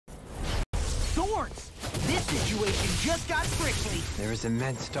thorns! This situation just got prickly. There is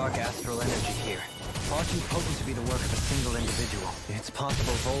immense dark astral energy here. Far too potent to be the work of a single individual. It's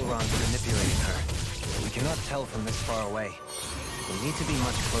possible Volron's manipulating her. We cannot tell from this far away. We need to be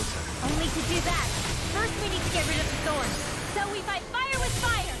much closer. Only to do that, first we need to get rid of the thorns. So we fight fire with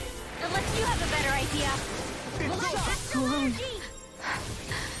fire! Unless you have a better idea. Light astral energy!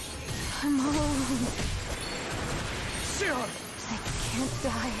 I'm all alone. Zercon! I can't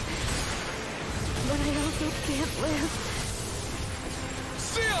die. But I also can't live.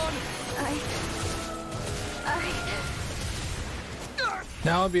 Zercon!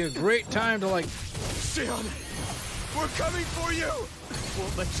 Now would be a great time to, like... Zercon! We're coming for you!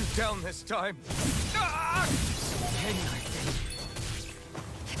 Won't let you down this time. Ah! Hang on.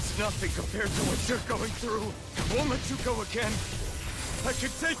 It's nothing compared to what you're going through. I won't let you go again. I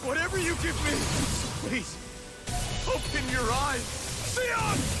can take whatever you give me. So please, open your eyes.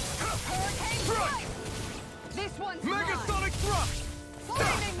 Zercon! Hurricane Strike! This one's Megasonic thrust!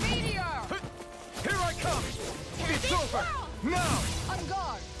 Flaming meteor! Here I come! It's over! Now! On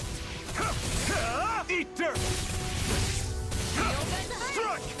guard! Eat dirt!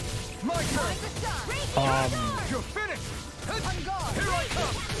 Strike! My turn! You're finished! On guard! Here I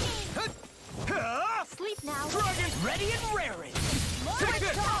come! Sleep now. Dragon ready and raring! Take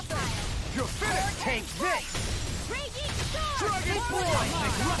this! You're finished! Take this! Raging storm! Dragon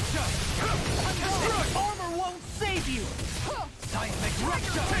Seismic Rupture! Strike! Armor won't save you! Seismic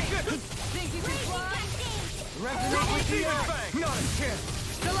Rupture! Take this! Think you can fly? Resonate with the earth! Not a chance!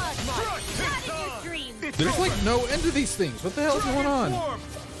 Not in your dreams! There's like no end to these things. What the hell's going on?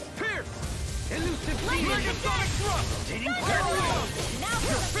 Pierce! Elusive Lightning Megasonic thrust! Hitting parallel! Now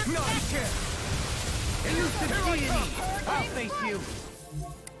for the Not a chance! Elusive deity! I'll face you!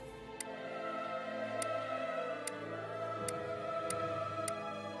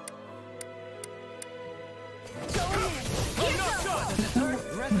 I'm not done!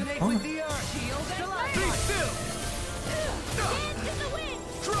 Resonate with the earth! Be still! Dance in the wind!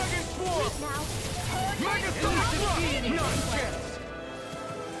 Dragon Swarm! Now. Megasonic thrust! Not a chance!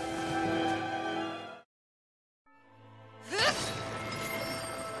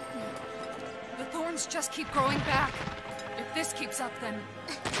 The thorns just keep growing back. If this keeps up, then...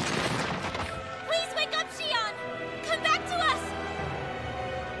 Please wake up, Xion! Come back to us!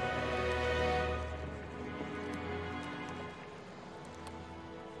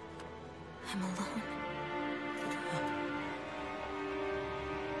 I'm alone.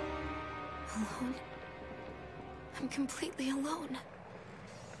 Alone? I'm completely alone.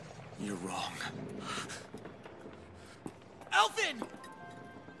 You're wrong. Elfin!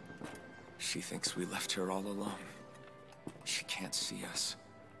 She thinks we left her all alone. She can't see us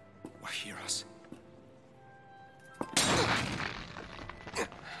or hear us.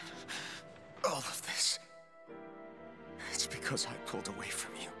 All of this, it's because I pulled away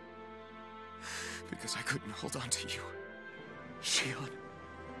from you. Because I couldn't hold on to you. Xion.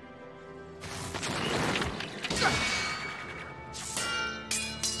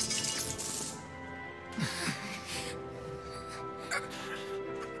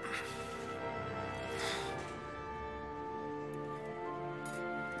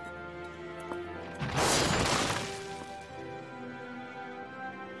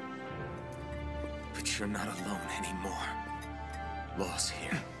 But you're not alone anymore. Law's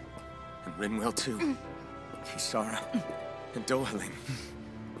here. And Rinwell too. Kisara and Dohalim.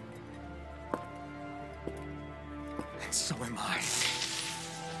 And so am I.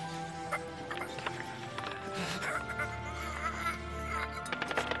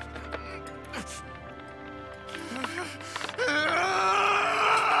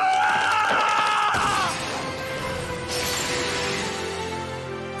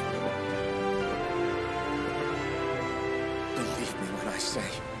 Believe me when I say,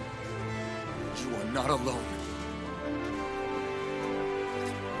 you are not alone.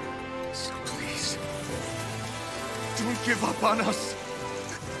 So please, don't give up on us.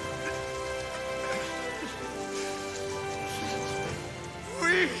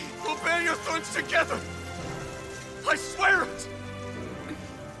 We will bear your thorns together. I swear it.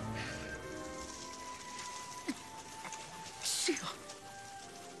 Xion.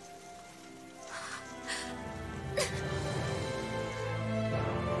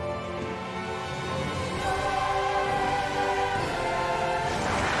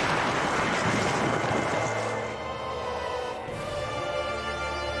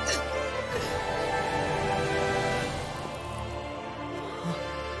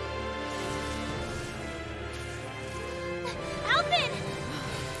 Alvin!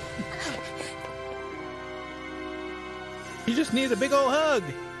 You just need a big old hug.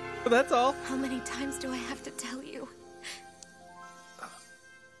 That's all. How many times do I have to tell you?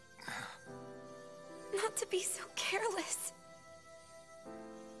 Not to be so careless.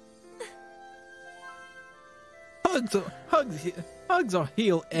 Hugs will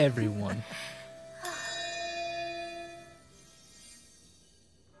heal everyone.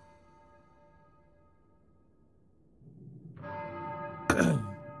 There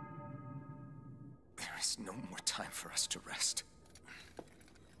is no more time for us to rest.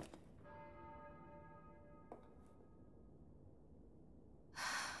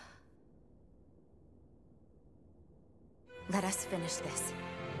 Let us finish this.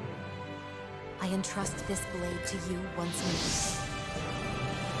 I entrust this blade to you once more.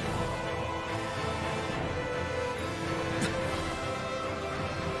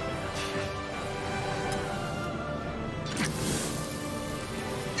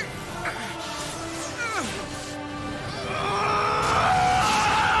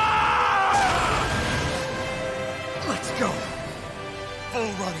 Let's go.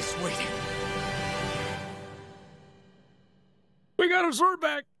 Volron is waiting. We got our sword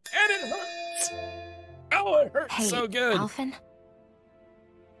back, and it hurts. Oh, it hurts Hey, so good. Alphen?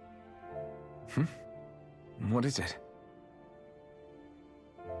 What is it?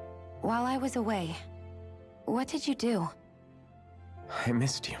 While I was away, what did you do? I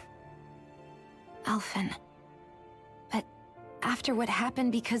missed you. Alphen. But after what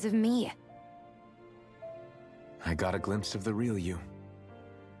happened because of me, I got a glimpse of the real you.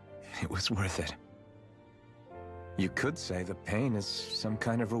 It was worth it. You could say the pain is some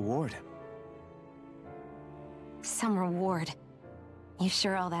kind of reward. some reward. You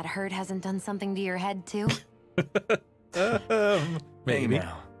sure all that hurt hasn't done something to your head, too? Maybe. Hey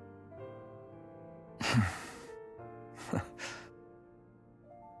now.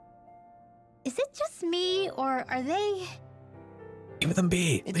 Is it just me, or are they... Leave them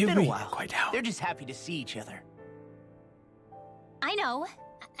be. It's Leave been them a be. while. Quiet down. They're just happy to see each other. I know.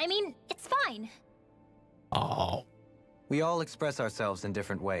 I mean, it's fine. Oh. We all express ourselves in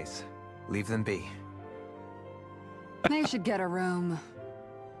different ways. Leave them be. They should get a room.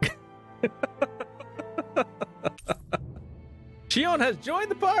 Shion has joined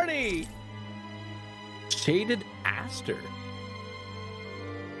the party! Shaded Aster.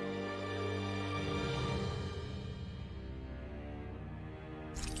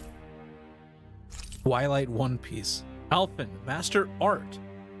 Twilight One Piece. Alphen, Master Art.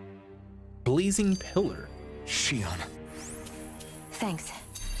 Blazing Pillar. Shion. Thanks.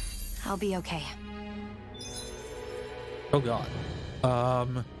 I'll be okay. Oh god.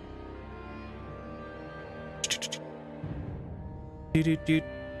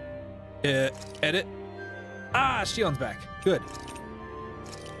 Edit. Ah, Shion's back. Good.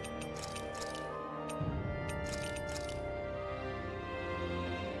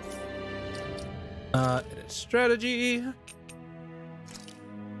 Edit strategy.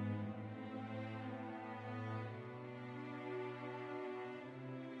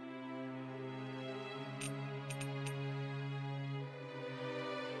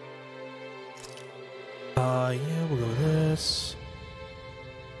 Yeah, we'll go with this.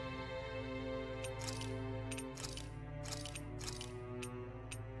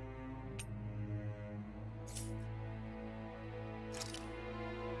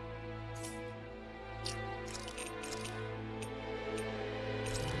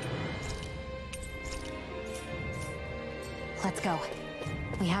 Let's go.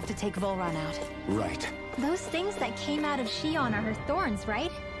 We have to take Volron out. Right. Those things that came out of Shion are her thorns,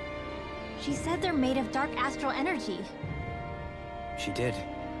 right? She said they're made of dark astral energy. She did.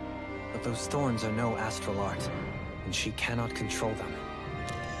 But those thorns are no astral art, and she cannot control them.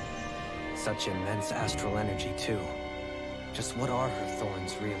 Such immense astral energy, too. Just what are her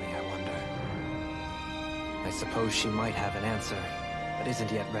thorns, really, I wonder? I suppose she might have an answer, but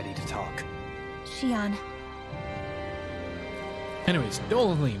isn't yet ready to talk. Shion. Anyways,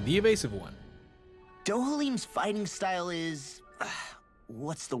 Dolenleem, the evasive one. Dohalim's fighting style is...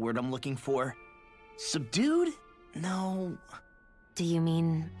 what's the word I'm looking for? Subdued? No... Do you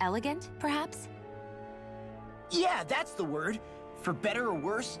mean elegant, perhaps? Yeah, that's the word. For better or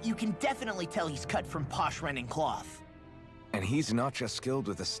worse, you can definitely tell he's cut from posh Renin cloth. And he's not just skilled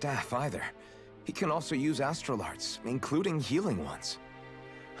with the staff either. He can also use astral arts, including healing ones.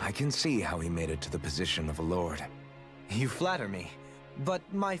 I can see how he made it to the position of a lord. You flatter me, but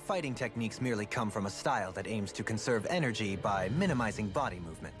my fighting techniques merely come from a style that aims to conserve energy by minimizing body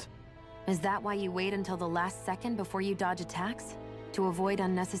movement. Is that why you wait until the last second before you dodge attacks? To avoid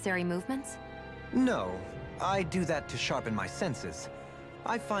unnecessary movements? No, I do that to sharpen my senses.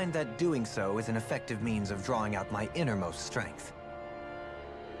 I find that doing so is an effective means of drawing out my innermost strength.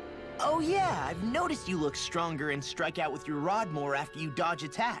 Oh yeah, I've noticed you look stronger and strike out with your rod more after you dodge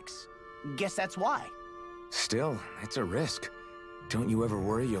attacks. Guess that's why. Still, it's a risk. Don't you ever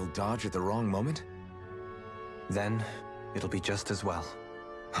worry you'll dodge at the wrong moment? Then, it'll be just as well.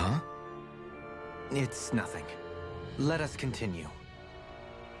 Huh? It's nothing. Let us continue.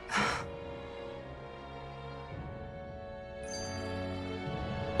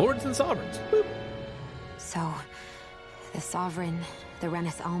 Lords and sovereigns. Boop. So, the Sovereign, the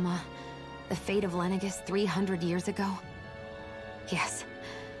Renis Alma, the fate of Lenegis 300 years ago? Yes.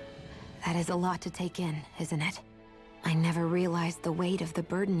 That is a lot to take in, isn't it? I never realized the weight of the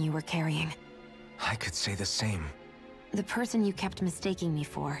burden you were carrying. I could say the same. The person you kept mistaking me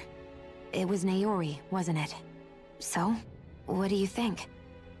for. It was Naori, wasn't it? So, what do you think?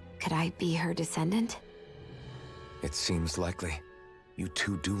 Could I be her descendant? It seems likely. You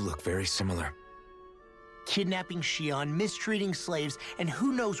two do look very similar. Kidnapping Xion, mistreating slaves, and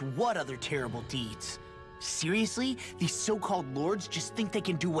who knows what other terrible deeds. Seriously? These so-called lords just think they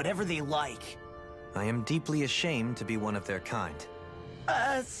can do whatever they like. I am deeply ashamed to be one of their kind.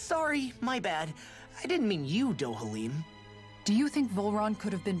 Sorry, my bad. I didn't mean you, Dohalim. Do you think Volron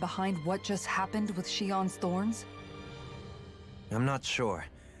could have been behind what just happened with Xion's thorns? I'm not sure.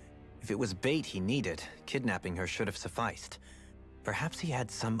 If it was bait he needed, kidnapping her should have sufficed. Perhaps he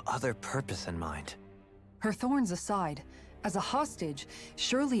had some other purpose in mind. Her thorns aside, as a hostage,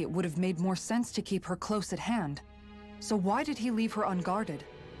 surely it would have made more sense to keep her close at hand. So why did he leave her unguarded?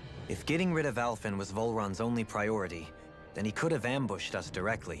 If getting rid of Alphen was Volron's only priority, then he could have ambushed us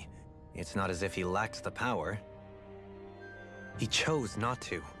directly. It's not as if he lacks the power. He chose not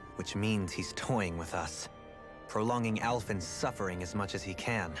to, which means he's toying with us, prolonging Alphen's suffering as much as he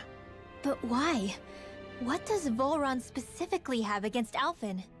can. But why? What does Volron specifically have against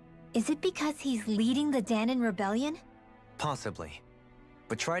Alphen? Is it because he's leading the Danon rebellion? Possibly.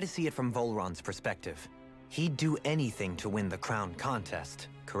 But try to see it from Volron's perspective. He'd do anything to win the crown contest,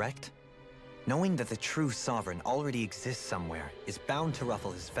 correct? Knowing that the true sovereign already exists somewhere is bound to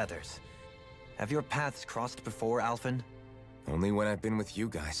ruffle his feathers. Have your paths crossed before, Alphen? Only when I've been with you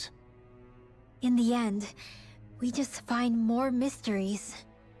guys. In the end, we just find more mysteries.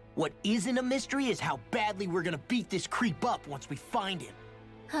 What isn't a mystery is how badly we're gonna beat this creep up once we find him.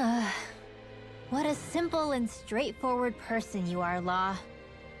 What a simple and straightforward person you are, Law.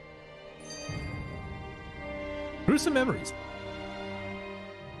 Gruesome memories.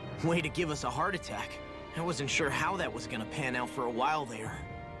 Way to give us a heart attack. I wasn't sure how that was gonna pan out for a while there.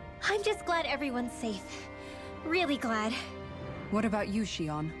 I'm just glad everyone's safe. Really glad. What about you,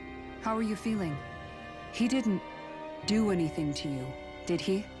 Xion? How are you feeling? He didn't do anything to you, did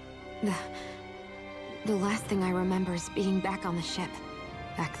he? The last thing I remember is being back on the ship,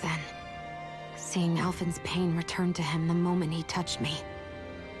 back then. Seeing Alphen's pain return to him the moment he touched me.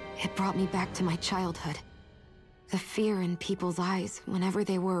 It brought me back to my childhood. The fear in people's eyes whenever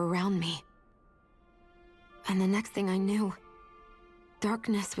they were around me. And the next thing I knew,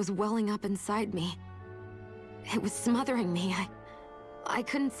 darkness was welling up inside me. It was smothering me. I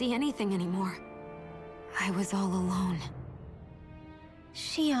couldn't see anything anymore. I was all alone.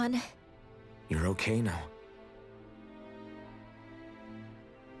 Xion. You're okay now.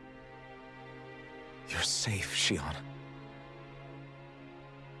 You're safe, Xion.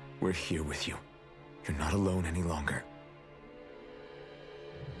 We're here with you. You're not alone any longer.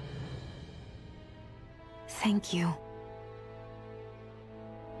 Thank you.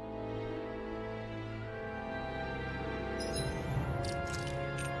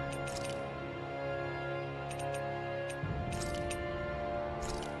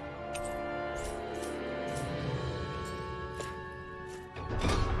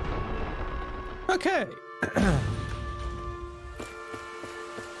 Okay.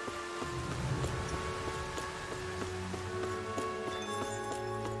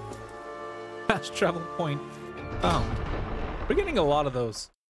 Fast travel point found. We're getting a lot of those.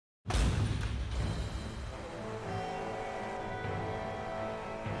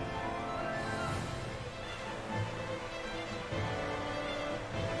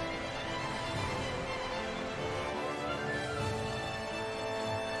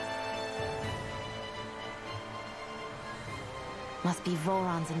 Must be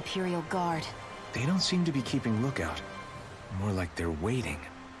Volron's Imperial Guard. They don't seem to be keeping lookout. More like they're waiting.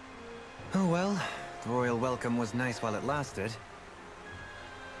 Oh well, the royal welcome was nice while it lasted.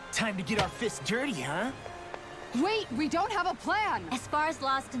 Time to get our fists dirty, huh? Wait, we don't have a plan! As far as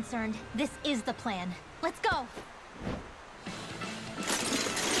Law's concerned, this is the plan. Let's go!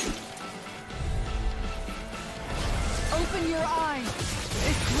 Open your eyes!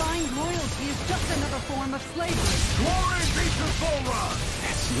 It's Blind loyalty is just another form of slavery. Glory be to Volron!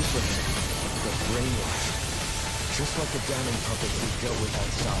 It's useless. The brainwash. Just like the damning puppets we dealt with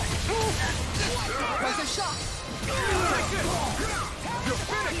outside. Like a shot. You're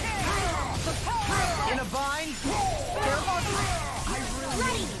finished! In a bind?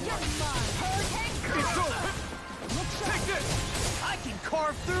 Ready! It's over! Take this! I can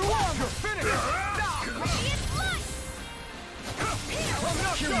carve through armor! You're finished! Radiant light! I'm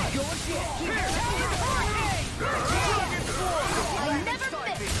not Here done! we go again! I never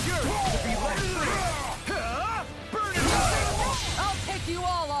miss! Yours to be let free! Burn it! I'll take you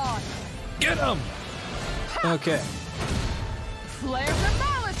all on. Get him! Okay. Flare the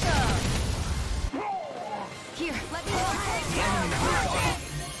Malata! Here, let me help.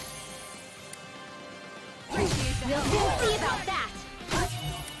 We'll see about that!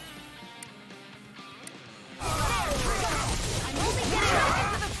 I'm only getting back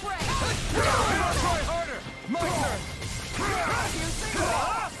into the fray! Try harder! My turn!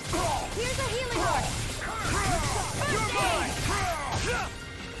 Here's a healing art! You're mine!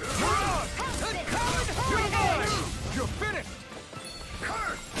 You're mine! You're finished!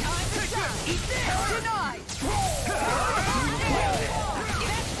 Take this! Eat this! Denied!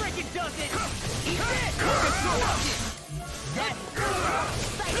 That frickin' does it! Eat this! That's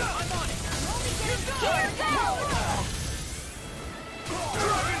I'm on it! Here goes!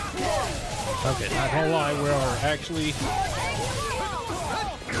 Okay, not gonna lie, we are actually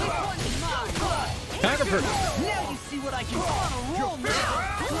kind of hurt. Now you see what I can do on a roll now!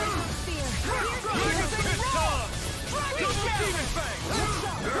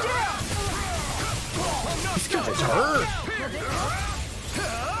 These guys hurt.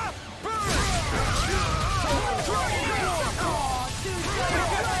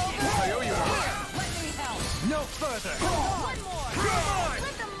 No further!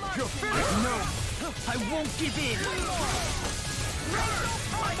 You're finished! No! I won't give in!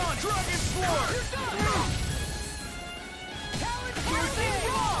 I'm on Dragon Sword!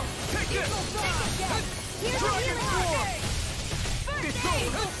 Take this! Dragon Sword! It's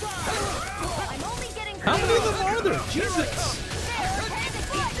over! I'm only getting How many of them are there? Jesus!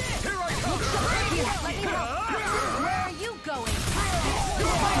 Here I come! Let me help. Where are you going?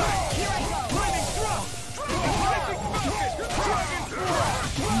 Here I go. Lightning Thrust! Electric Focus! Dragon Sword!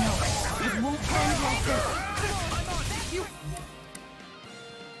 It won't end like this.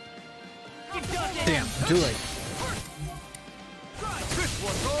 Damn, too late. This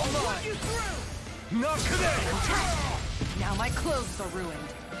one's all mine! Not today! Now my clothes are ruined.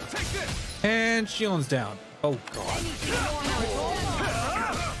 Take this! And Shion's down. Oh god.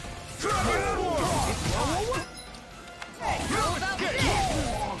 Dragon Sword!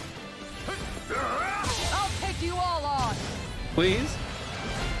 I'll take you all on. Please?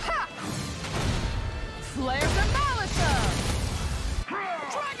 Ha! Flare the Malata!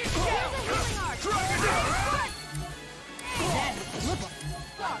 Dragon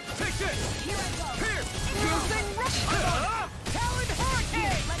Take this! Here I go. Here! Using rush! Talon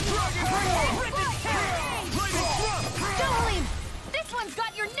Hurricane! Dragon Sword! Lightning Thrust! Don't leave. This one's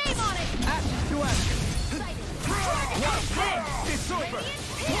got your name on it. Action to action! Dragon It's over!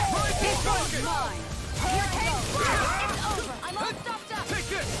 This one's mine! Here comes fire. It's over. I'm all stopped up. Take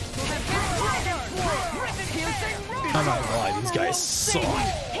this! I'm not gonna lie, these guys suck.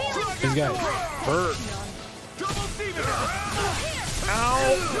 These guys hurt. Double Demon! Ow!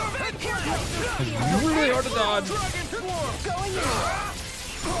 It's really hard to dodge. Dragon Swarm! Going in.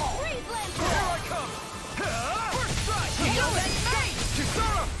 Freeze Lancer. Here I come! First strike!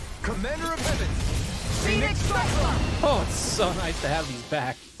 Kisara! Commander of Heaven! Phoenix Cyclone! Oh, it's so nice to have these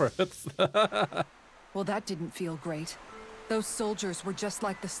back for us. Well, that didn't feel great. Those soldiers were just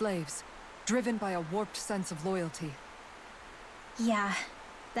like the slaves, driven by a warped sense of loyalty. Yeah,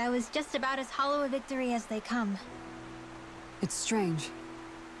 that was just about as hollow a victory as they come. It's strange.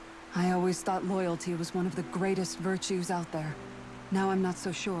 I always thought loyalty was one of the greatest virtues out there. Now I'm not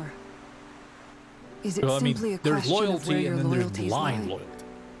so sure. Is it Well, I mean, simply a there's question of where loyalty your and then there's loyalties blind lie? loyalty.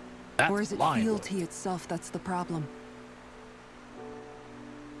 That's Or is it blind fealty loyalty. itself that's the problem?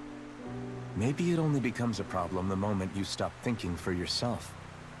 Maybe it only becomes a problem the moment you stop thinking for yourself.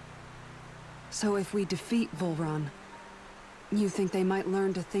 So if we defeat Volron, you think they might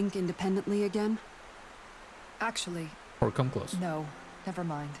learn to think independently again? Actually, Or come close. no. Never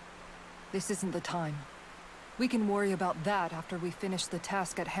mind. This isn't the time. We can worry about that after we finish the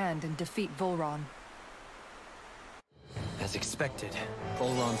task at hand and defeat Volron. As expected,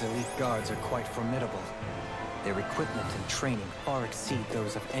 Volron's elite guards are quite formidable. Their equipment and training far exceed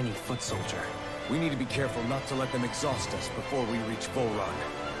those of any foot soldier. We need to be careful not to let them exhaust us before we reach Volron.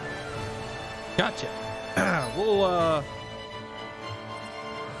 Gotcha. Well,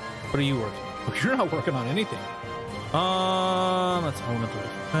 what are you working on? Oh, you're not working on anything. That's elemental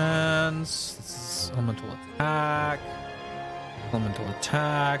defense. This is elemental attack. Elemental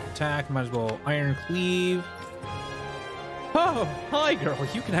attack. Attack. Might as well iron cleave. Oh, hi, girl.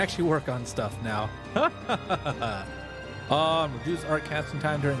 You can actually work on stuff now. Reduce art casting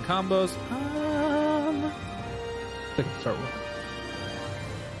time during combos. I can start working.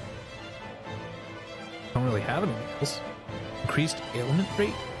 Don't really have anything else. Increased ailment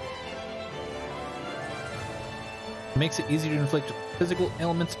rate. Makes it easier to inflict physical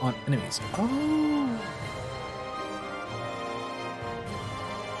ailments on enemies. Oh.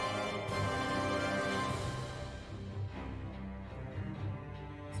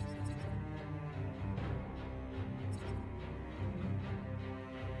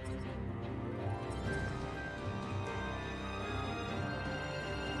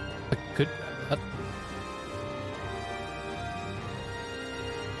 I could grab that.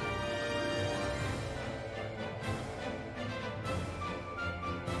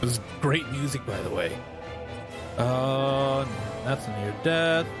 This is great music, by the way. That's a near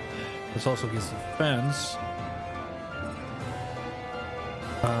death. This also gives defense.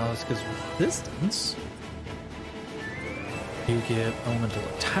 This gives resistance. You get elemental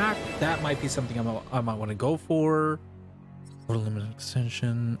attack. That might be something I might want to go for. Or limited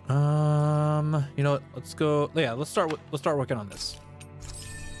extension. You know what? Let's go. Yeah, let's start working on this.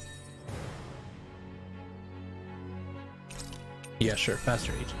 Yeah, sure.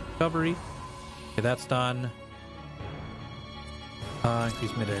 Faster agent recovery. Okay, that's done.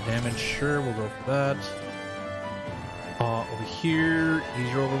 Increase mid-air damage. Sure, we'll go for that. Over here,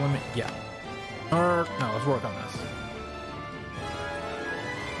 easier over limit. Yeah. Or no, let's work on this.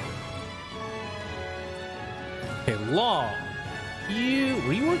 Okay, law.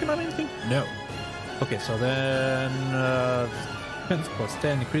 Were you working on anything? No. Okay, so then defense plus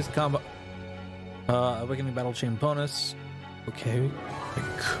 10, increase the combo. Awakening battle chain bonus. Okay, I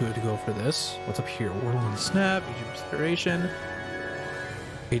could go for this. What's up here? Whirlwind Snap, BG Restoration.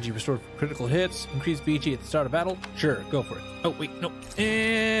 BG restored for critical hits. Increase BG at the start of battle. Sure, go for it. Oh, wait, no.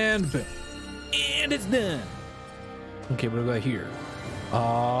 And boom. And it's done. Okay, what do we got here?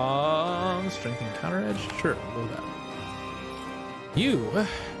 Strength and counter edge. Sure, we'll go that.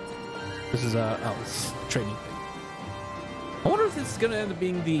 This is this training thing. I wonder if this is gonna end up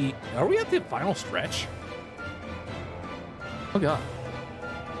being the. Are we at the final stretch? Oh god.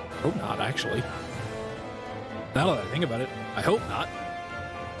 I hope not, actually. Now that I think about it, I hope not.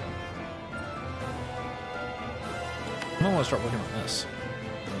 I don't want to start working on this.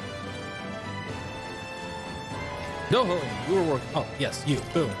 No, you were working. Oh, yes, you.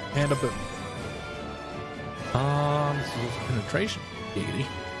 Boom. And a boom. This is penetration. Giggity.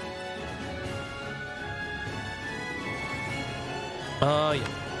 Yeah.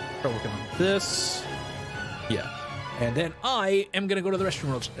 Start working on this. Yeah. And then I am going to go to the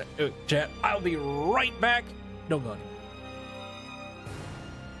restroom, chat. I'll be right back. Don't go anywhere.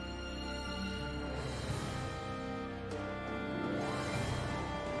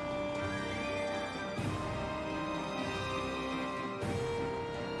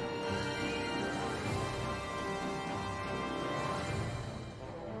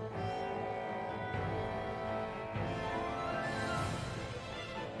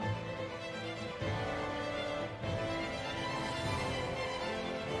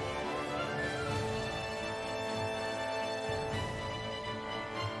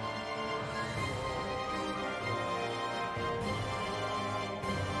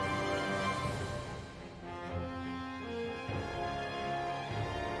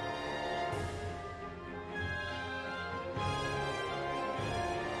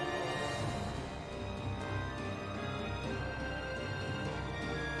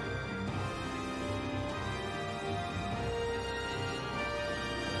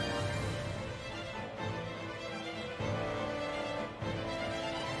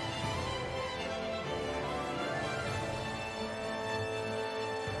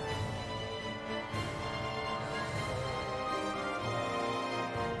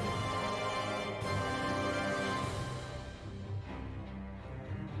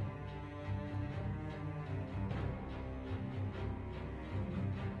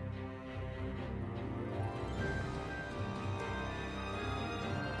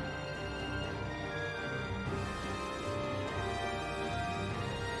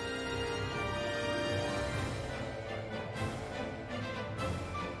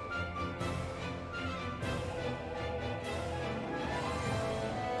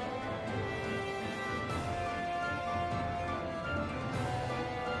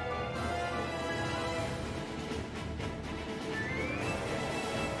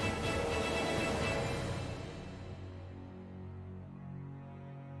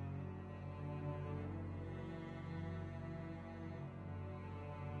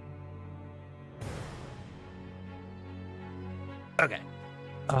 Okay.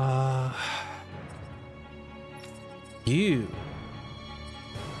 You.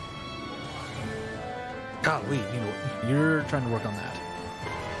 Golly, you're trying to work on that.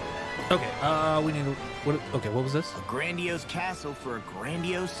 Okay, we need to... what was this? A grandiose castle for a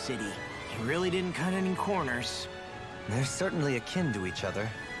grandiose city. He really didn't cut any corners. They're certainly akin to each other.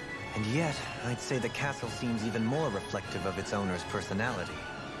 And yet, I'd say the castle seems even more reflective of its owner's personality.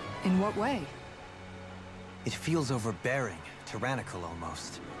 In what way? It feels overbearing, tyrannical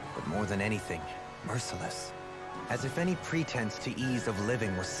almost. But more than anything, merciless. As if any pretense to ease of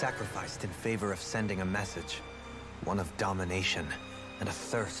living was sacrificed in favor of sending a message. One of domination and a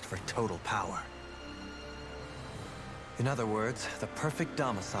thirst for total power. In other words, the perfect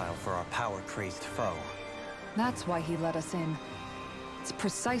domicile for our power-crazed foe. That's why he let us in. It's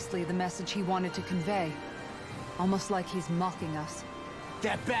precisely the message he wanted to convey. Almost like he's mocking us.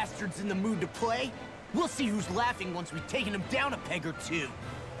 That bastard's in the mood to play? We'll see who's laughing once we've taken him down a peg or two.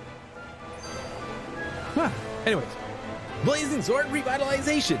 Huh. Anyways. Blazing Sword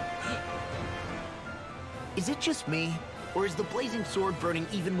Revitalization! Is it just me? Or is the blazing sword burning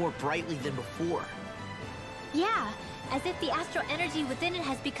even more brightly than before? Yeah, as if the astral energy within it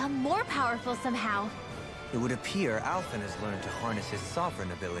has become more powerful somehow. It would appear Alphen has learned to harness his sovereign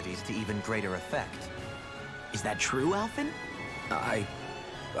abilities to even greater effect. Is that true, Alphen?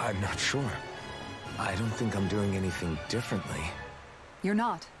 I'm not sure. I don't think I'm doing anything differently. You're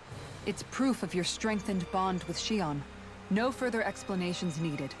not. It's proof of your strengthened bond with Xion. No further explanations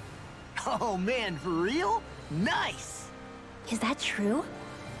needed. Oh man, for real? Nice! Is that true?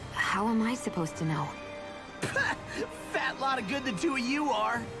 How am I supposed to know? Fat lot of good the two of you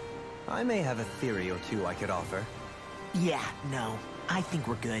are. I may have a theory or two I could offer. Yeah, no. I think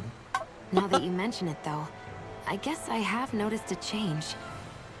we're good. Now that you mention it, though, I guess I have noticed a change.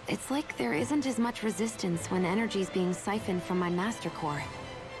 It's like there isn't as much resistance when energy's being siphoned from my Master Core.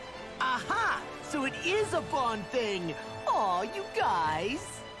 Aha! So it is a bond thing! Aw, you guys!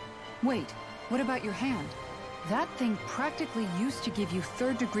 Wait, what about your hand? That thing practically used to give you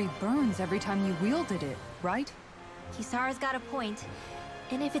third-degree burns every time you wielded it, right? Kisara's got a point.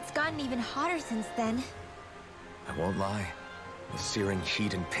 And if it's gotten even hotter since then... I won't lie. The searing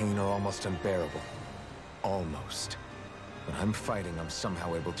heat and pain are almost unbearable. Almost. When I'm fighting, I'm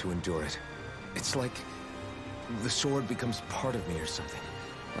somehow able to endure it. It's like the sword becomes part of me or something.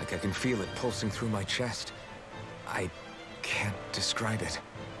 Like I can feel it pulsing through my chest. I can't describe it.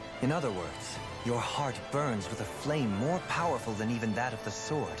 In other words, your heart burns with a flame more powerful than even that of the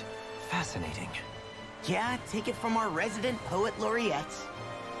sword. Fascinating. Yeah, take it from our resident poet laureate.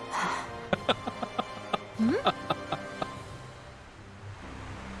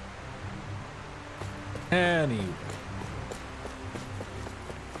 Anyway.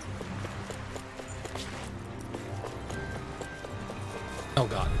 Oh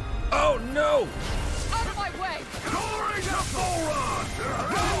god. Oh no! Out of my way! Glory to Volron!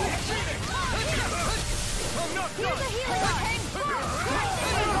 I'm not Here's a healing arcane blast!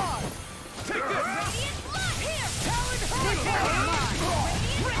 Take this! Radiant blast! Here! Talon This is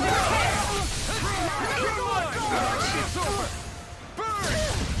mine! You're mine! It's over! Burn!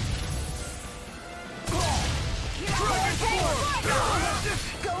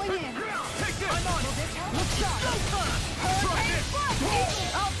 Going in! Take this! I'm on! Look shot! Try this!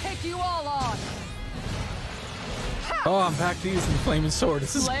 I'll take you all on! Oh, I'm back to using the flaming sword.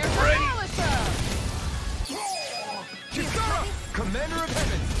 This is Flare great! paralysis! Kisara! Commander of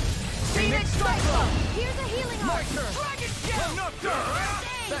Heaven! Phoenix Cyclone! Here's a healing arc! Dragon I'm not done!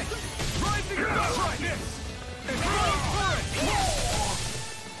 Thanks! Rising Sun! Try this! And run for it!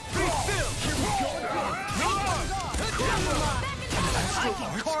 Be still! Here we go! I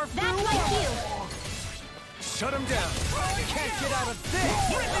can carve through like you! Shut him down! Can't get out of this!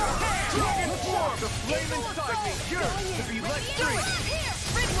 Dragon form! The flame inside me yearns to be let free!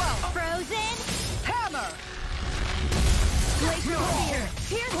 Frozen! Hammer! Glacial Spear!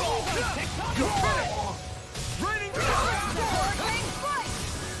 Here's the evil! Raining Hurricane Strike!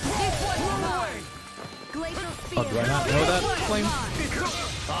 This one's mine! Glacial Spear! Oh, do I not know that flame?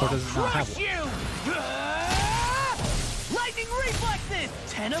 Or does it not have one? You! Lightning reflexes!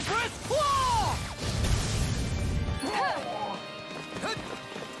 Tenebrous claw!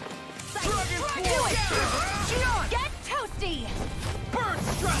 Do it! Xion! Get toasty! Bird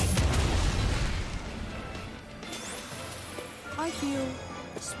strike! I feel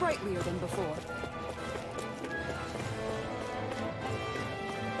sprightlier than before.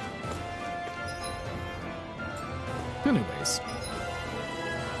 Anyways.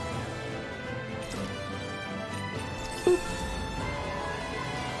 Boop.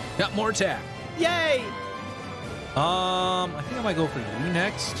 Got more attack. Yay! I think I might go for you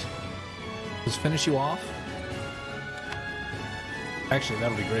next. Just finish you off. Actually,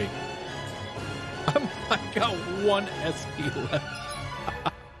 that'll be great. I got 1 SP left.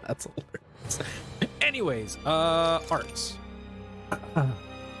 That's hilarious. Anyways, arts.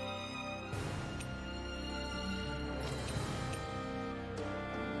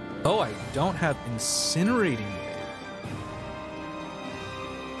 Oh, I don't have incinerating wave.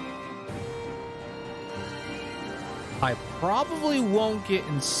 I probably won't get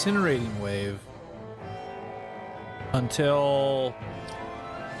incinerating wave until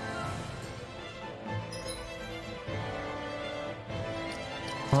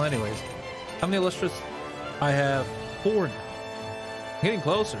well, anyways, how many illustrious? I have 4 now. I'm getting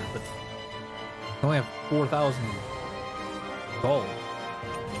closer, but I only have 4,000 gold.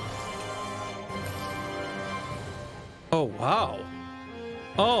 Oh, wow.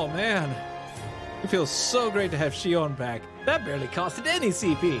 Oh, man. It feels so great to have Shion back. That barely costed any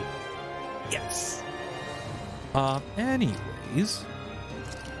CP. Yes. Anyways.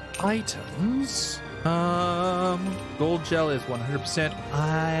 Items. Gold gel is 100%.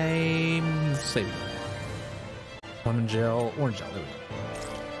 I'm saving it. Lemon gel, orange gel. There we go.